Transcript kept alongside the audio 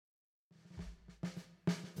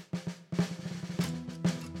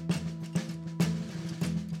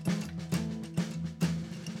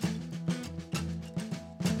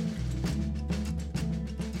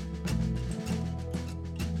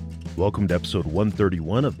Welcome to episode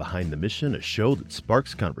 131 of Behind the Mission, a show that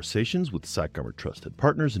sparks conversations with PsychArmor trusted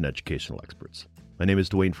partners and educational experts. My name is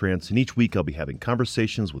Dwayne France, and each week I'll be having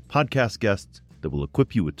conversations with podcast guests that will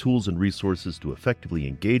equip you with tools and resources to effectively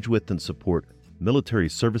engage with and support military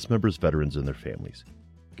service members, veterans, and their families.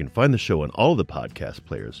 You can find the show on all of the podcast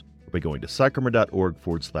players by going to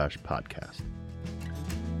psycharmor.org/podcast.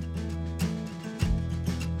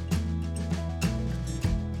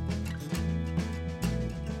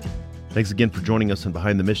 Thanks again for joining us on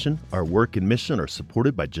Behind the Mission. Our work and mission are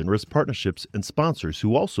supported by generous partnerships and sponsors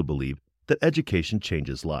who also believe that education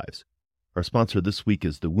changes lives. Our sponsor this week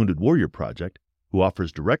is the Wounded Warrior Project, who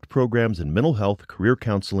offers direct programs in mental health, career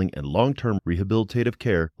counseling, and long-term rehabilitative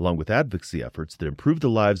care, along with advocacy efforts that improve the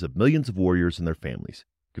lives of millions of warriors and their families.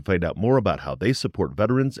 You can find out more about how they support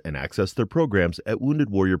veterans and access their programs at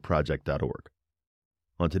woundedwarriorproject.org.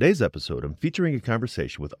 On today's episode, I'm featuring a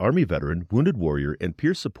conversation with Army veteran, wounded warrior, and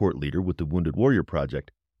peer support leader with the Wounded Warrior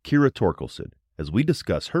Project, Keara Torkelson, as we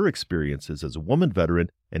discuss her experiences as a woman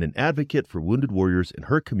veteran and an advocate for wounded warriors in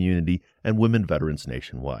her community and women veterans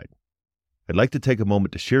nationwide. I'd like to take a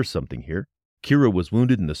moment to share something here. Keara was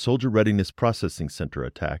wounded in the Soldier Readiness Processing Center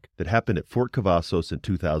attack that happened at Fort Cavazos in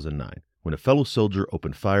 2009, when a fellow soldier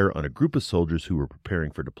opened fire on a group of soldiers who were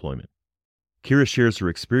preparing for deployment. Keara shares her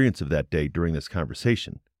experience of that day during this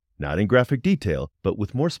conversation, not in graphic detail, but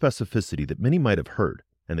with more specificity that many might have heard,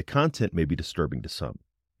 and the content may be disturbing to some.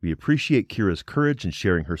 We appreciate Keara's courage in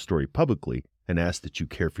sharing her story publicly and ask that you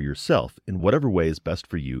care for yourself in whatever way is best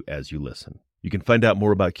for you as you listen. You can find out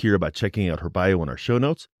more about Keara by checking out her bio in our show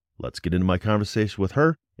notes. Let's get into my conversation with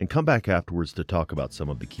her and come back afterwards to talk about some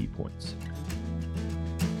of the key points.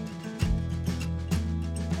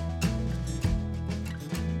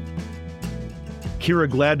 Keara,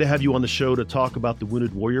 glad to have you on the show to talk about the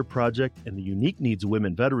Wounded Warrior Project and the unique needs of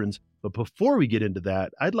women veterans. But before we get into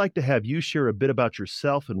that, I'd like to have you share a bit about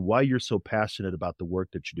yourself and why you're so passionate about the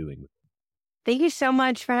work that you're doing. Thank you so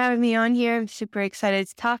much for having me on here. I'm super excited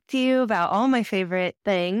to talk to you about all my favorite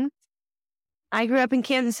things. I grew up in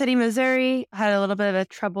Kansas City, Missouri, had a little bit of a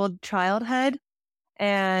troubled childhood,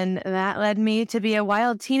 and that led me to be a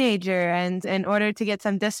wild teenager. And in order to get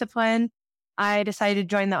some discipline, I decided to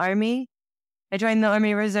join the Army. I joined the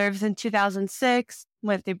Army Reserves in 2006,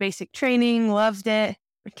 went through basic training, loved it,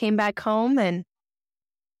 came back home, and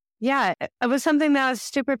yeah, it was something that I was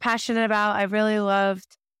super passionate about. I really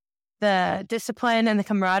loved the discipline and the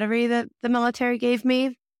camaraderie that the military gave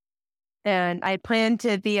me. And I planned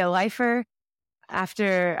to be a lifer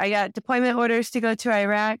after I got deployment orders to go to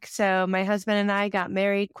Iraq. So my husband and I got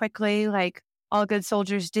married quickly, like all good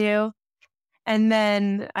soldiers do. And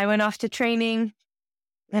then I went off to training.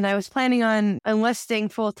 And I was planning on enlisting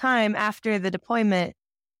full time after the deployment.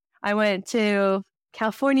 I went to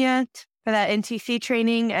California for that NTC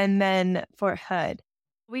training and then Fort Hood.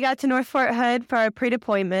 We got to North Fort Hood for our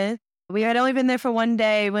pre-deployment. We had only been there for one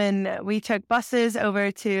day when we took buses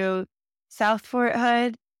over to South Fort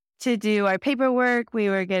Hood to do our paperwork. We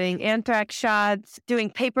were getting anthrax shots, doing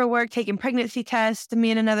paperwork, taking pregnancy tests.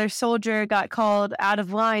 Me and another soldier got called out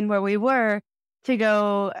of line where we were to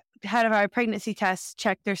go have our pregnancy tests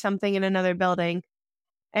checked or something in another building.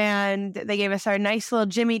 And they gave us our nice little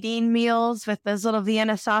Jimmy Dean meals with those little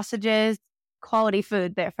Vienna sausages, quality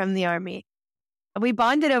food there from the Army. We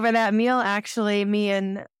bonded over that meal, actually, me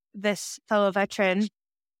and this fellow veteran.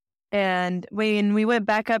 And when we went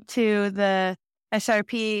back up to the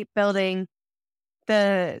SRP building,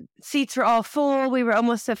 the seats were all full. We were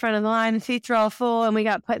almost at the front of the line. The seats were all full, and we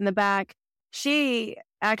got put in the back. She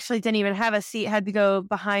actually didn't even have a seat, had to go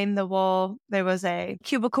behind the wall. There was a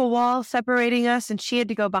cubicle wall separating us, and she had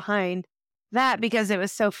to go behind that because it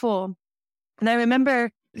was so full. And I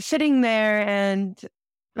remember sitting there, and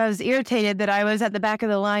I was irritated that I was at the back of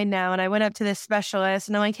the line now. And I went up to this specialist,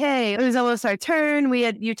 and I'm like, hey, it was almost our turn.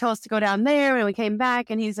 You told us to go down there, and we came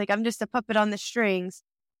back. And he's like, I'm just a puppet on the strings.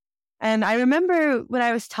 And I remember when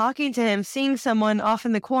I was talking to him, seeing someone off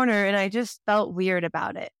in the corner, and I just felt weird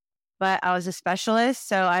about it. But I was a specialist,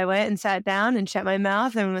 so I went and sat down and shut my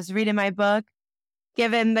mouth and was reading my book,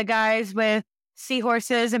 giving the guys with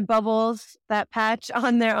seahorses and bubbles that patch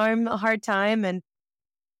on their arm a hard time, and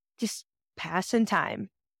just passing time.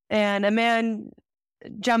 And a man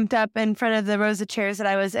jumped up in front of the rows of chairs that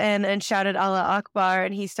I was in and shouted Allah Akbar,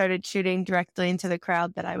 and he started shooting directly into the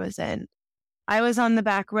crowd that I was in. I was on the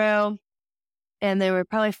back row, and there were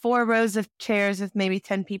probably 4 rows of chairs with maybe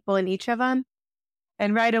 10 people in each of them.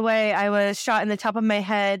 And right away, I was shot in the top of my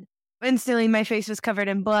head. Instantly, my face was covered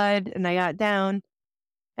in blood, and I got down.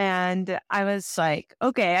 And I was like,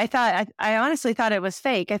 okay, I honestly thought it was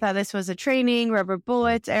fake. I thought this was a training, rubber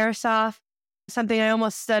bullets, airsoft. something. I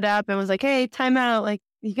almost stood up and was like, hey, time out. Like,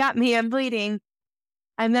 you got me, I'm bleeding.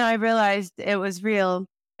 And then I realized it was real.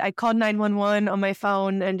 I called 911 on my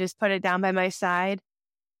phone and just put it down by my side,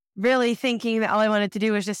 really thinking that all I wanted to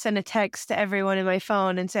do was just send a text to everyone in my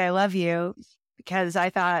phone and say, I love you, because I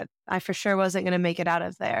thought I for sure wasn't going to make it out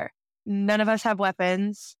of there. None of us have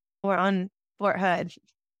weapons. We're on Fort Hood.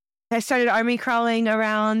 I started army crawling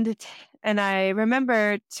around, and I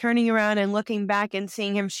remember turning around and looking back and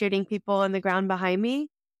seeing him shooting people on the ground behind me.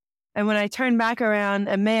 And when I turned back around,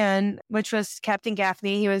 a man, which was Captain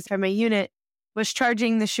Gaffney, he was from a unit, was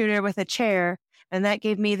charging the shooter with a chair. And that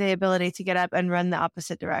gave me the ability to get up and run the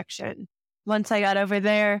opposite direction. Once I got over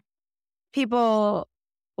there, people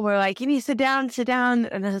were like, you need to sit down, sit down.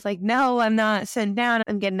 And I was like, no, I'm not sitting down.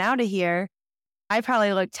 I'm getting out of here. I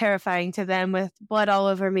probably looked terrifying to them with blood all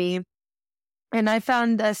over me. And I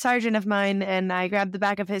found a sergeant of mine, and I grabbed the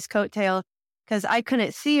back of his coattail because I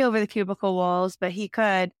couldn't see over the cubicle walls, but he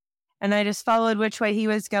could. And I just followed which way he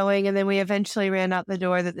was going. And then we eventually ran out the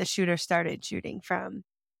door that the shooter started shooting from.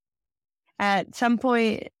 At some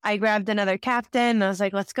point, I grabbed another captain. And I was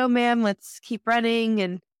like, let's go, ma'am. Let's keep running.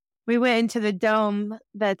 And we went into the dome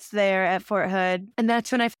that's there at Fort Hood. And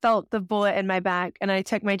that's when I felt the bullet in my back. And I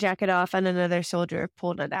took my jacket off, and another soldier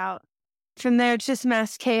pulled it out. From there, it's just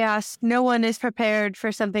mass chaos. No one is prepared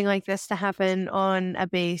for something like this to happen on a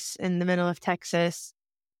base in the middle of Texas.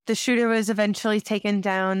 The shooter was eventually taken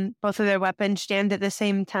down. Both of their weapons jammed at the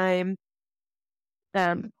same time.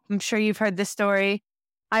 I'm sure you've heard this story.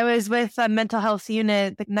 I was with a mental health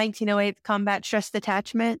unit, the 1908 Combat Stress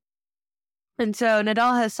Detachment. And so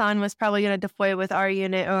Nadal Hassan was probably going to deploy with our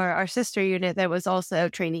unit or our sister unit that was also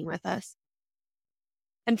training with us.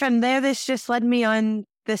 And from there, this just led me on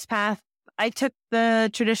this path. I took the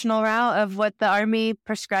traditional route of what the Army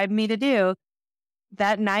prescribed me to do.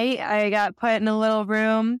 That night, I got put in a little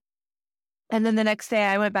room. And then the next day,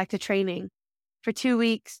 I went back to training. For 2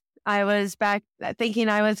 weeks, I was back thinking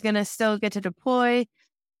I was going to still get to deploy.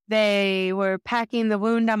 They were packing the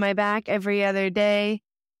wound on my back every other day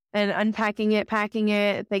and unpacking it, packing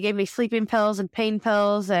it. They gave me sleeping pills and pain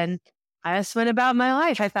pills, and I just went about my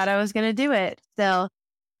life. I thought I was going to do it still.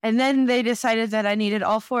 And then they decided that I needed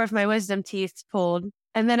all 4 of my wisdom teeth pulled.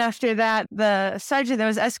 And then after that, the sergeant that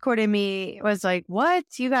was escorting me was like, what?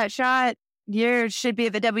 You got shot? You should be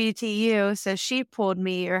at the WTU. So she pulled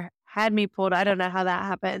me, or had me pulled. I don't know how that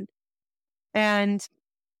happened. And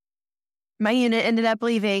my unit ended up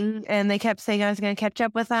leaving, and they kept saying I was going to catch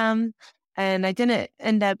up with them. And I didn't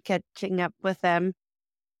end up catching up with them.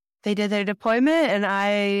 They did their deployment, and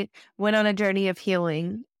I went on a journey of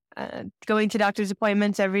healing. Going to doctor's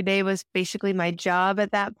appointments every day was basically my job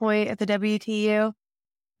at that point at the WTU.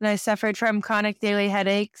 And I suffered from chronic daily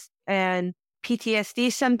headaches and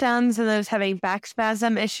PTSD symptoms, and I was having back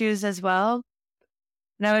spasm issues as well.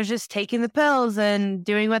 And I was just taking the pills and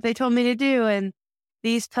doing what they told me to do. And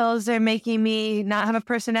these pills are making me not have a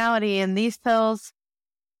personality. And these pills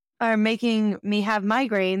are making me have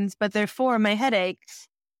migraines, but they're for my headaches.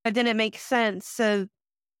 It didn't make sense. So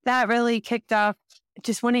that really kicked off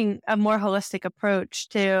just wanting a more holistic approach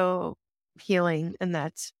to healing. And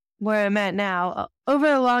that's where I'm at now, over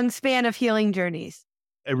a long span of healing journeys.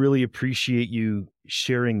 I really appreciate you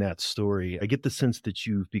sharing that story. I get the sense that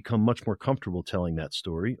you've become much more comfortable telling that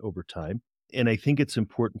story over time. And I think it's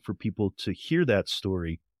important for people to hear that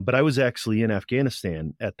story. But I was actually in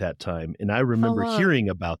Afghanistan at that time, and I remember hearing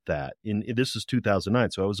about that. This is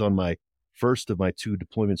 2009, so I was on my first of my 2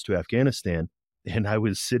 deployments to Afghanistan, and I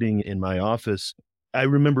was sitting in my office. I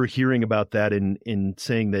remember hearing about that and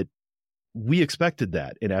saying that we expected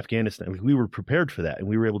that in Afghanistan. We were prepared for that, and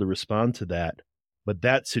we were able to respond to that. But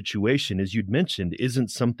that situation, as you'd mentioned,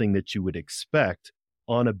 isn't something that you would expect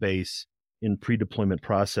on a base in pre-deployment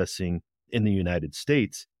processing in the United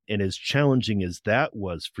States. And as challenging as that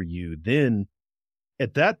was for you, then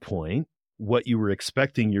at that point, what you were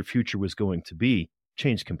expecting your future was going to be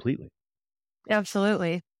changed completely.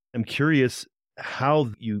 Absolutely. I'm curious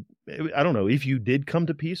how I don't know if you did come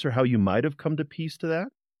to peace or how you might have come to peace to that.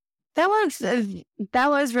 That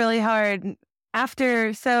was really hard.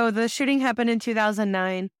 So the shooting happened in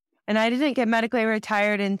 2009, and I didn't get medically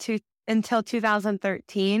retired until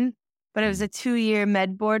 2013, but it was a 2-year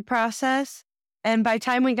med board process. And by the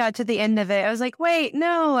time we got to the end of it, I was like, wait,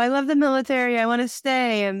 no, I love the military. I want to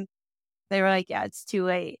stay. And they were like, yeah, it's too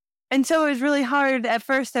late. And so it was really hard. At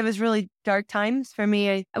first, it was really dark times for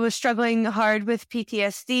me. I was struggling hard with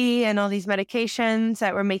PTSD and all these medications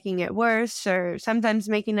that were making it worse or sometimes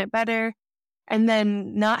making it better. And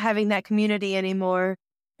then not having that community anymore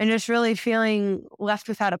and just really feeling left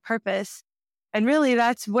without a purpose. And really,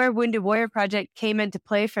 that's where Wounded Warrior Project came into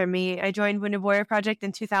play for me. I joined Wounded Warrior Project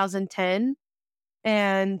in 2010,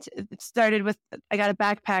 and it started with, I got a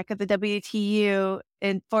backpack at the WTU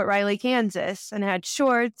in Fort Riley, Kansas, and had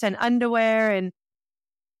shorts and underwear, and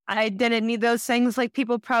I didn't need those things like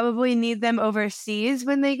people probably need them overseas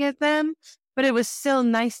when they get them, but it was still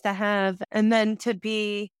nice to have. And then to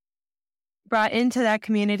be brought into that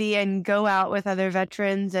community and go out with other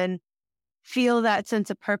veterans and feel that sense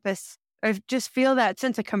of purpose, or just feel that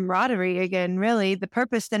sense of camaraderie again, really. The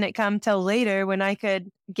purpose didn't come till later when I could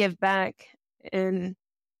give back and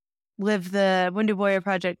live the Wounded Warrior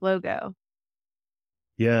Project logo.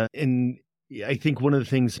 Yeah. And I think one of the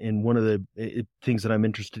things, and one of the things that I'm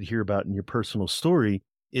interested to hear about in your personal story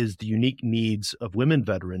is the unique needs of women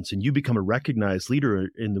veterans. And you become a recognized leader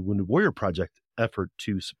in the Wounded Warrior Project effort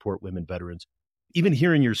to support women veterans. Even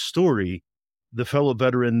hearing your story, the fellow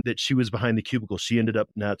veteran that she was behind the cubicle, she ended up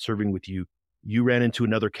not serving with you. You ran into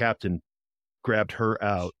another captain, grabbed her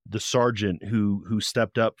out. The sergeant who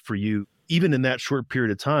stepped up for you, even in that short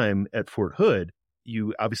period of time at Fort Hood,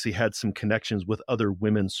 you obviously had some connections with other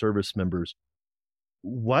women service members.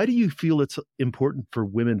 Why do you feel it's important for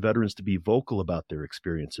women veterans to be vocal about their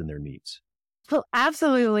experience and their needs? Well,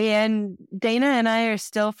 absolutely. And Dana and I are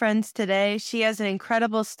still friends today. She has an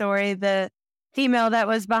incredible story. The female that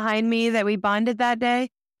was behind me that we bonded that day,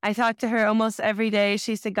 I talk to her almost every day.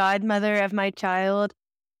 She's the godmother of my child,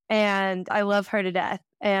 and I love her to death.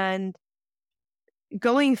 And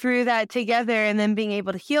going through that together and then being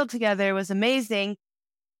able to heal together was amazing.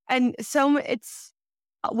 And so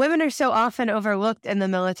women are so often overlooked in the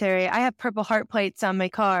military. I have Purple Heart plates on my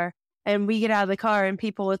car, and we get out of the car and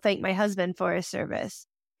people will thank my husband for his service.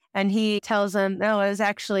 And he tells them, no, it was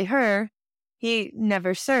actually her. He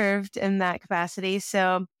never served in that capacity.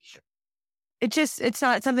 So it's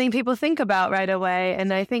not something people think about right away.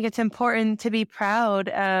 And I think it's important to be proud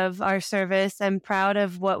of our service and proud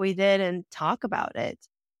of what we did and talk about it.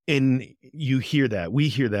 And you hear that. We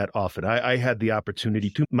hear that often. I had the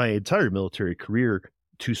opportunity to my entire military career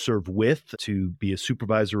to serve with, to be a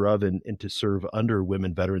supervisor of, and to serve under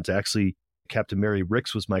women veterans. Actually, Captain Mary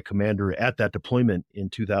Ricks was my commander at that deployment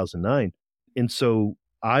in 2009. And so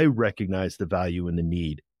I recognize the value and the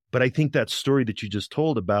need. But I think that story that you just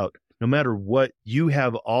told about, no matter what, you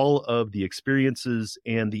have all of the experiences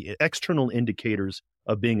and the external indicators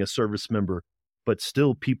of being a service member, but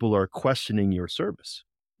still people are questioning your service.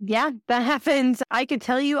 Yeah, that happens. I could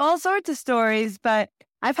tell you all sorts of stories, but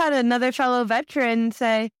I've had another fellow veteran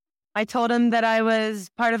say, I told him that I was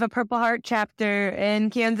part of a Purple Heart chapter in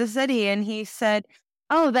Kansas City, and he said,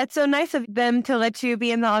 oh, that's so nice of them to let you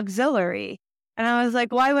be in the auxiliary. And I was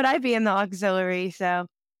like, why would I be in the auxiliary? So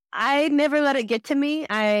I never let it get to me.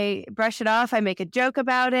 I brush it off. I make a joke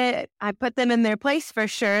about it. I put them in their place for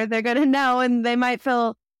sure. They're going to know, and they might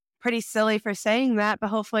feel pretty silly for saying that, but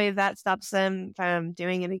hopefully that stops them from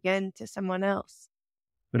doing it again to someone else.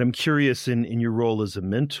 But I'm curious, in your role as a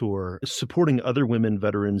mentor, supporting other women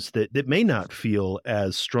veterans that may not feel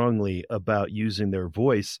as strongly about using their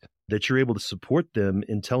voice, that you're able to support them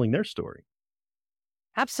in telling their story.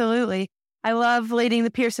 Absolutely. I love leading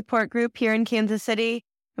the peer support group here in Kansas City.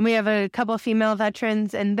 And we have a couple of female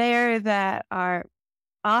veterans in there that are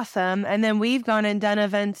awesome. And then we've gone and done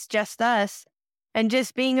events, just us, and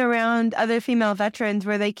just being around other female veterans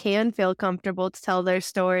where they can feel comfortable to tell their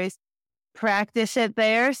stories. Practice it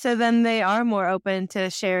there, so then they are more open to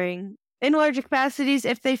sharing in larger capacities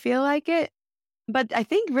if they feel like it. But I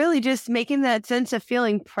think really just making that sense of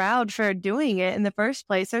feeling proud for doing it in the first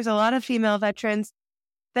place. There's a lot of female veterans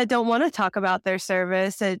that don't want to talk about their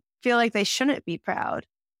service, that feel like they shouldn't be proud.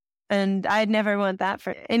 And I'd never want that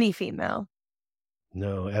for any female.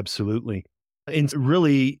 No, absolutely. And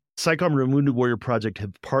really, PsychArmor and Wounded Warrior Project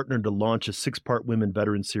have partnered to launch a 6-part women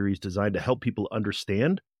veteran series designed to help people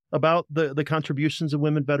understand about the contributions of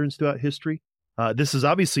women veterans throughout history. This is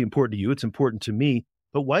obviously important to you. It's important to me.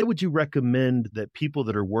 But why would you recommend that people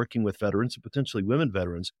that are working with veterans, and potentially women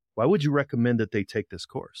veterans, why would you recommend that they take this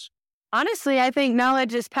course? Honestly, I think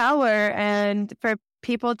knowledge is power. And for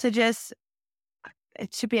people to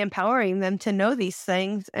it should be empowering them to know these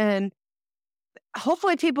things. And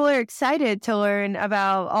hopefully people are excited to learn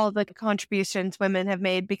about all the contributions women have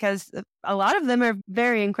made, because a lot of them are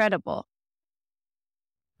very incredible.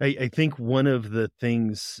 I think one of the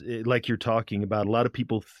things, like you're talking about, a lot of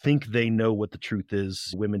people think they know what the truth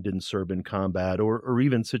is. Women didn't serve in combat, or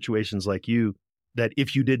even situations like you, that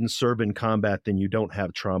if you didn't serve in combat, then you don't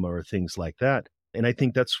have trauma or things like that. And I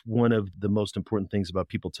think that's one of the most important things about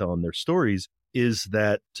people telling their stories, is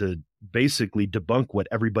that to basically debunk what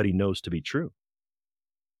everybody knows to be true.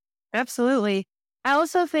 Absolutely. I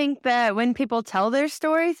also think that when people tell their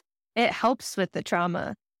stories, it helps with the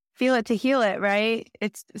trauma. Feel it to heal it, right?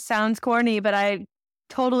 It sounds corny, but I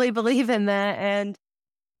totally believe in that. And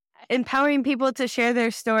empowering people to share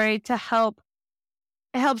their story to help,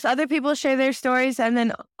 it helps other people share their stories, and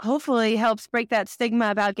then hopefully helps break that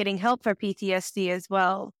stigma about getting help for PTSD as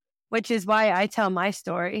well, which is why I tell my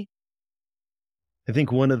story. I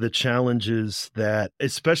think one of the challenges that,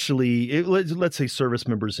 especially, let's say service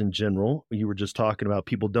members in general, you were just talking about,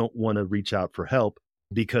 people don't want to reach out for help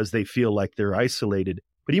because they feel like they're isolated.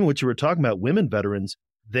 But even what you were talking about, women veterans,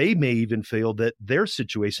 they may even feel that their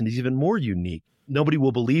situation is even more unique. Nobody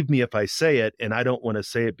will believe me if I say it, and I don't want to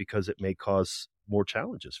say it because it may cause more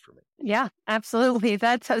challenges for me. Yeah, absolutely.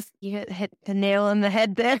 That's how you hit the nail on the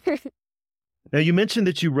head there. Now, you mentioned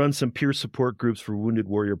that you run some peer support groups for Wounded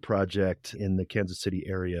Warrior Project in the Kansas City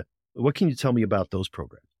area. What can you tell me about those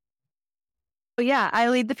programs? Well, yeah, I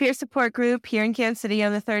lead the peer support group here in Kansas City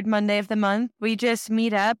on the third Monday of the month. We just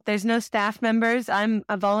meet up. There's no staff members. I'm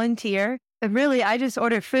a volunteer. But really, I just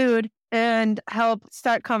order food and help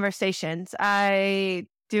start conversations. I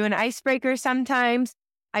do an icebreaker sometimes.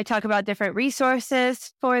 I talk about different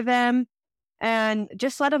resources for them and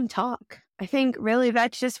just let them talk. I think really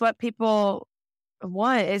that's just what people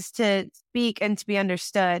want, is to speak and to be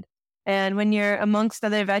understood. And when you're amongst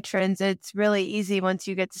other veterans, it's really easy once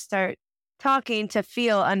you get to start talking to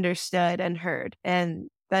feel understood and heard. And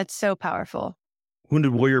that's so powerful.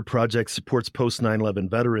 Wounded Warrior Project supports post 9/11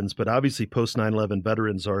 veterans, but obviously post 9/11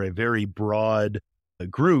 veterans are a very broad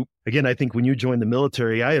group. Again, I think when you joined the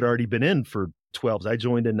military, I had already been in for 12s. I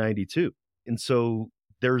joined in 92. And so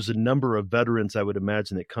there's a number of veterans, I would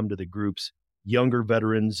imagine, that come to the groups, younger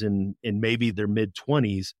veterans in maybe their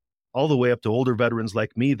mid-20s, all the way up to older veterans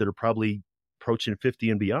like me that are probably approaching 50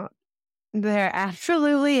 and beyond. There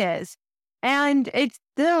absolutely is. And it's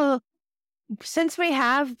still, since we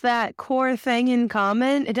have that core thing in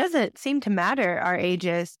common, it doesn't seem to matter our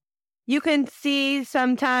ages. You can see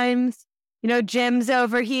sometimes, Jim's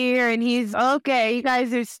over here and he's, okay, you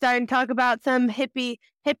guys are starting to talk about some hippy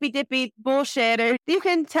dippy bullshit, or you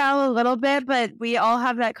can tell a little bit, but we all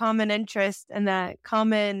have that common interest and that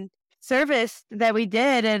common service that we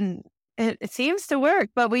did. And it seems to work,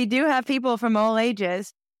 but we do have people from all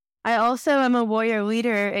ages. I also am a warrior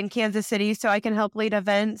leader in Kansas City, so I can help lead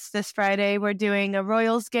events. This Friday, we're doing a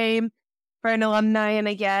Royals game for an alumni and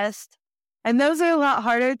a guest. And those are a lot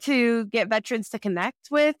harder to get veterans to connect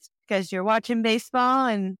with because you're watching baseball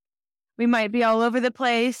and we might be all over the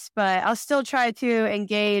place, but I'll still try to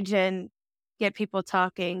engage and get people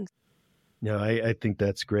talking. Yeah, I think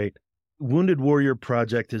that's great. Wounded Warrior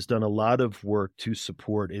Project has done a lot of work to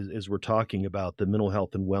support, as we're talking about, the mental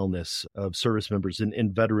health and wellness of service members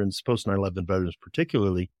and veterans, post 9/11 veterans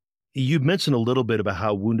particularly. You mentioned a little bit about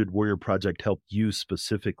how Wounded Warrior Project helped you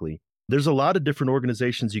specifically. There's a lot of different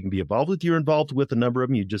organizations you can be involved with. You're involved with a number of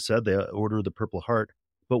them. You just said the Order of the Purple Heart.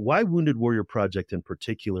 But why Wounded Warrior Project in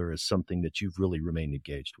particular is something that you've really remained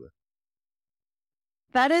engaged with?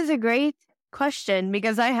 That is a great question,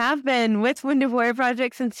 because I have been with Wounded Warrior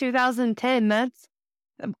Project since 2010. That's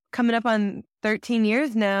coming up on 13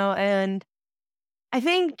 years now. And I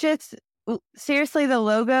think just seriously,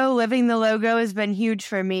 living the logo has been huge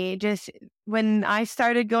for me. Just when I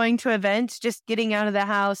started going to events, just getting out of the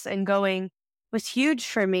house and going was huge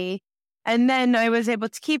for me. And then I was able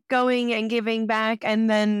to keep going and giving back. And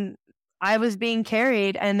then I was being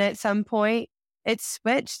carried. And at some point, it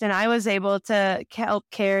switched and I was able to help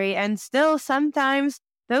carry. And still, sometimes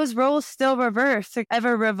those roles still reverse, they're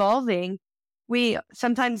ever revolving. We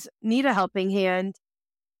sometimes need a helping hand.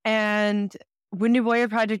 And Wounded Warrior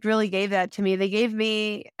Project really gave that to me. They gave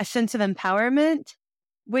me a sense of empowerment,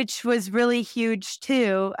 which was really huge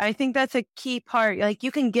too. I think that's a key part. Like,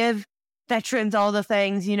 you can give veterans all the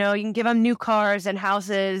things, you can give them new cars and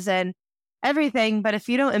houses and everything. But if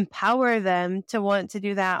you don't empower them to want to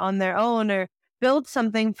do that on their own or build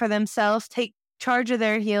something for themselves, take charge of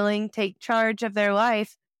their healing, take charge of their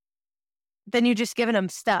life, then you're just giving them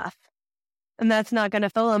stuff. And that's not going to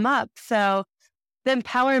fill them up. So the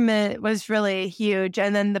empowerment was really huge.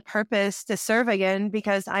 And then the purpose to serve again,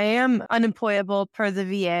 because I am unemployable per the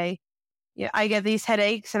VA. I get these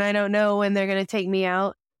headaches and I don't know when they're going to take me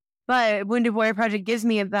out. But Wounded Warrior Project gives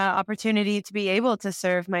me that opportunity to be able to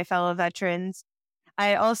serve my fellow veterans.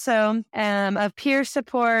 I also am a peer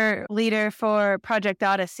support leader for Project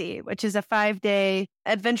Odyssey, which is a 5-day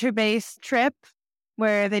adventure-based trip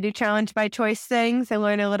where they do challenge by choice things. I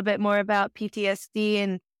learn a little bit more about PTSD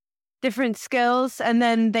and different skills. And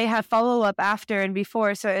then they have follow-up after and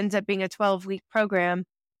before. So it ends up being a 12-week program.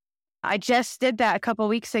 I just did that a couple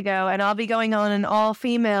weeks ago, and I'll be going on an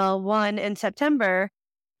all-female one in September.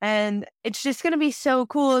 And it's just going to be so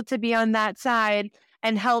cool to be on that side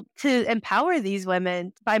and help to empower these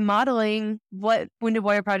women by modeling what Wounded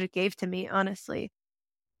Warrior Project gave to me, honestly.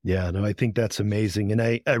 Yeah, no, I think that's amazing. And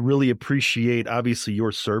I really appreciate, obviously,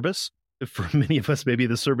 your service. For many of us, maybe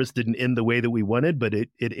the service didn't end the way that we wanted, but it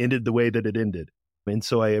ended the way that it ended. And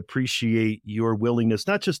so I appreciate your willingness,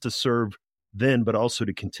 not just to serve then, but also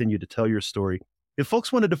to continue to tell your story. If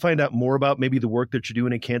folks wanted to find out more about maybe the work that you're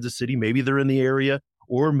doing in Kansas City, maybe they're in the area,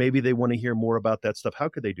 or maybe they want to hear more about that stuff, how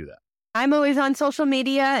could they do that? I'm always on social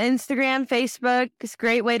media, Instagram, Facebook. It's a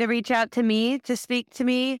great way to reach out to me, to speak to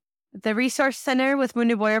me. The Resource Center with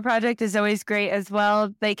Wounded Warrior Project is always great as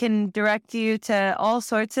well. They can direct you to all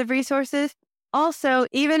sorts of resources. Also,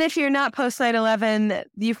 even if you're not post-Light 11,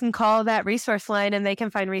 you can call that resource line and they can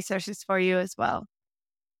find resources for you as well.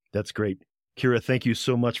 That's great. Keara, thank you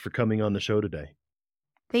so much for coming on the show today.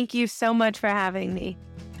 Thank you so much for having me.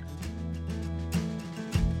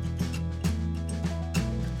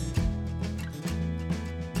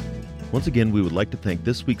 Once again, we would like to thank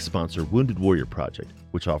this week's sponsor, Wounded Warrior Project,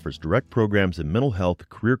 which offers direct programs in mental health,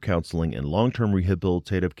 career counseling, and long-term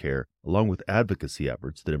rehabilitative care, along with advocacy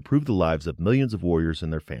efforts that improve the lives of millions of warriors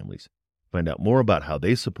and their families. Find out more about how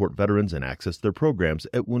they support veterans and access their programs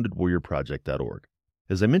at woundedwarriorproject.org.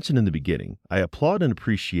 As I mentioned in the beginning, I applaud and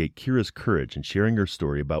appreciate Keara's courage in sharing her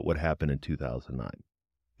story about what happened in 2009.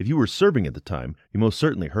 If you were serving at the time, you most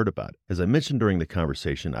certainly heard about it. As I mentioned during the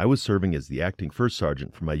conversation, I was serving as the acting first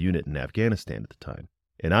sergeant for my unit in Afghanistan at the time,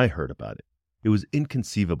 and I heard about it. It was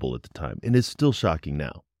inconceivable at the time and is still shocking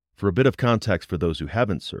now. For a bit of context for those who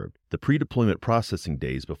haven't served, the pre-deployment processing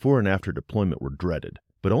days before and after deployment were dreaded,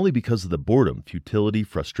 but only because of the boredom, futility,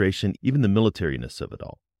 frustration, even the militariness of it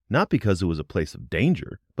all. Not because it was a place of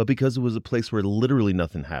danger, but because it was a place where literally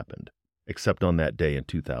nothing happened, except on that day in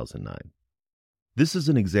 2009. This is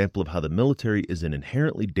an example of how the military is an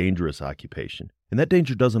inherently dangerous occupation, and that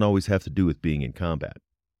danger doesn't always have to do with being in combat.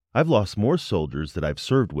 I've lost more soldiers that I've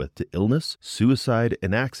served with to illness, suicide,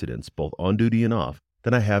 and accidents, both on duty and off,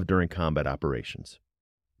 than I have during combat operations.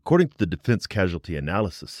 According to the Defense Casualty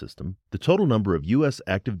Analysis System, the total number of U.S.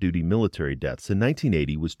 active duty military deaths in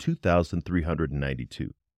 1980 was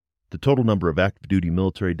 2,392. The total number of active duty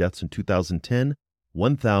military deaths in 2010,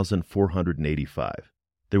 1,485.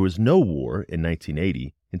 There was no war in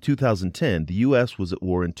 1980. In 2010, the U.S. was at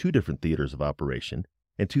war in two different theaters of operation,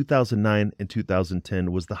 and 2009 and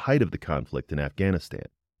 2010 was the height of the conflict in Afghanistan.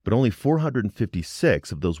 But only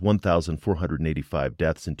 456 of those 1,485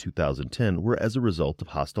 deaths in 2010 were as a result of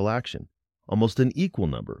hostile action. Almost an equal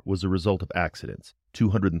number was a result of accidents.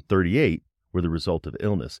 238 were the result of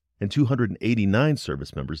illness, and 289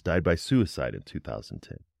 service members died by suicide in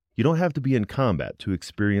 2010. You don't have to be in combat to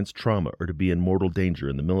experience trauma or to be in mortal danger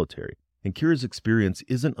in the military, and Keara's experience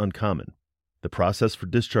isn't uncommon. The process for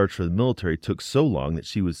discharge for the military took so long that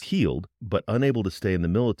she was healed, but unable to stay in the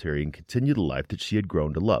military and continue the life that she had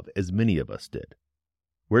grown to love, as many of us did.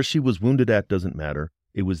 Where she was wounded at doesn't matter.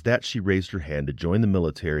 It was that she raised her hand to join the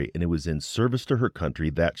military, and it was in service to her country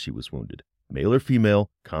that she was wounded. Male or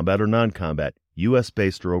female, combat or non-combat,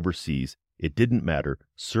 U.S.-based or overseas, it didn't matter.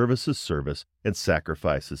 Service is service, and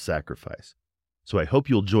sacrifice is sacrifice. So I hope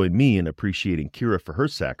you'll join me in appreciating Keara for her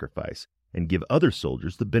sacrifice, and give other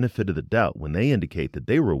soldiers the benefit of the doubt when they indicate that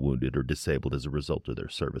they were wounded or disabled as a result of their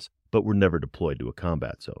service, but were never deployed to a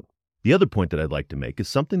combat zone. The other point that I'd like to make is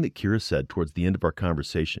something that Keara said towards the end of our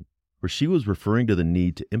conversation, where she was referring to the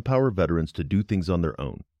need to empower veterans to do things on their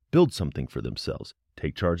own, build something for themselves,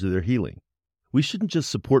 take charge of their healing. We shouldn't just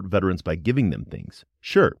support veterans by giving them things.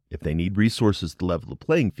 Sure, if they need resources to level the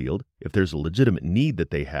playing field, if there's a legitimate need that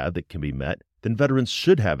they have that can be met, then veterans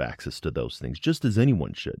should have access to those things, just as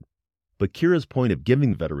anyone should. But Keara's point of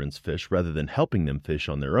giving veterans fish rather than helping them fish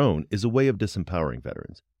on their own is a way of disempowering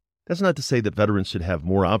veterans. That's not to say that veterans should have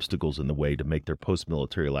more obstacles in the way to make their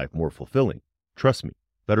post-military life more fulfilling. Trust me,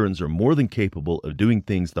 veterans are more than capable of doing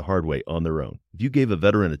things the hard way on their own. If you gave a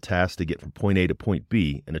veteran a task to get from point A to point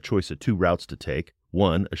B and a choice of two routes to take,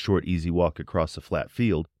 one, a short, easy walk across a flat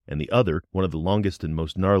field, and the other, one of the longest and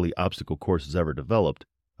most gnarly obstacle courses ever developed,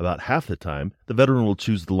 about half the time, the veteran will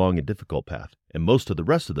choose the long and difficult path, and most of the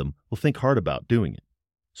rest of them will think hard about doing it.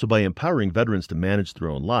 So by empowering veterans to manage their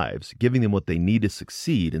own lives, giving them what they need to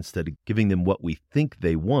succeed instead of giving them what we think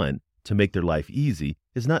they want to make their life easy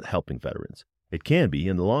is not helping veterans. It can be,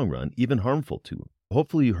 in the long run, even harmful to them.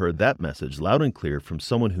 Hopefully you heard that message loud and clear from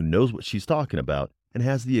someone who knows what she's talking about and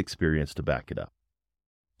has the experience to back it up.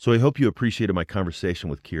 So I hope you appreciated my conversation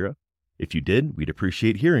with Keara. If you did, we'd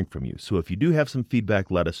appreciate hearing from you. So if you do have some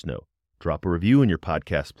feedback, let us know. Drop a review in your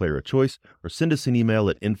podcast player of choice or send us an email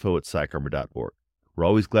at info@psycharmor.org. We're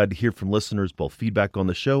always glad to hear from listeners, both feedback on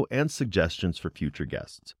the show and suggestions for future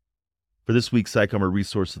guests. For this week's Psych Armor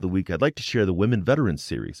Resource of the Week, I'd like to share the Women Veterans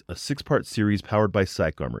Series, a 6-part series powered by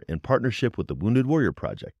Psych Armor in partnership with the Wounded Warrior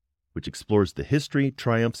Project, which explores the history,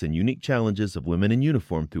 triumphs, and unique challenges of women in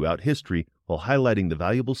uniform throughout history while highlighting the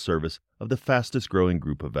valuable service of the fastest-growing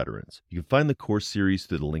group of veterans. You can find the course series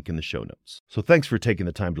through the link in the show notes. So thanks for taking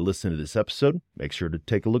the time to listen to this episode. Make sure to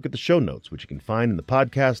take a look at the show notes, which you can find in the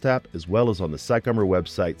podcast app as well as on the Psych Armor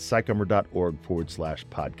website,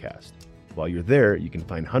 psycharmor.org/podcast. While you're there, you can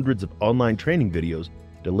find hundreds of online training videos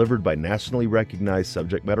delivered by nationally recognized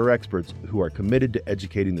subject matter experts who are committed to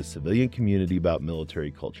educating the civilian community about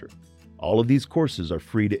military culture. All of these courses are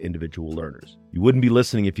free to individual learners. You wouldn't be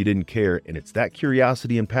listening if you didn't care, and it's that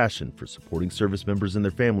curiosity and passion for supporting service members and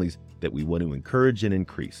their families that we want to encourage and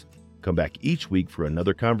increase. Come back each week for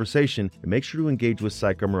another conversation, and make sure to engage with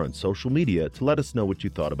Psych Armor on social media to let us know what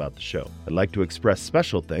you thought about the show. I'd like to express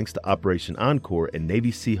special thanks to Operation Encore and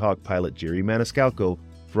Navy Seahawk pilot Jerry Maniscalco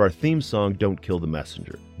for our theme song, Don't Kill the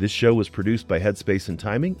Messenger. This show was produced by Headspace and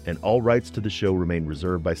Timing, and all rights to the show remain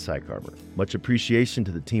reserved by Psych Armor. Much appreciation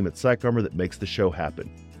to the team at Psych Armor that makes the show happen.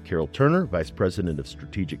 Carol Turner, Vice President of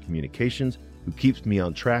Strategic Communications, who keeps me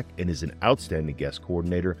on track and is an outstanding guest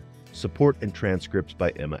coordinator. Support and transcripts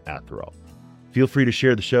by Emma Atherall. Feel free to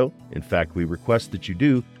share the show. In fact, we request that you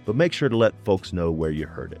do, but make sure to let folks know where you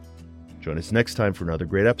heard it. Join us next time for another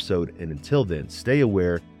great episode, and until then, stay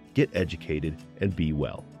aware, get educated, and be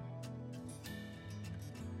well.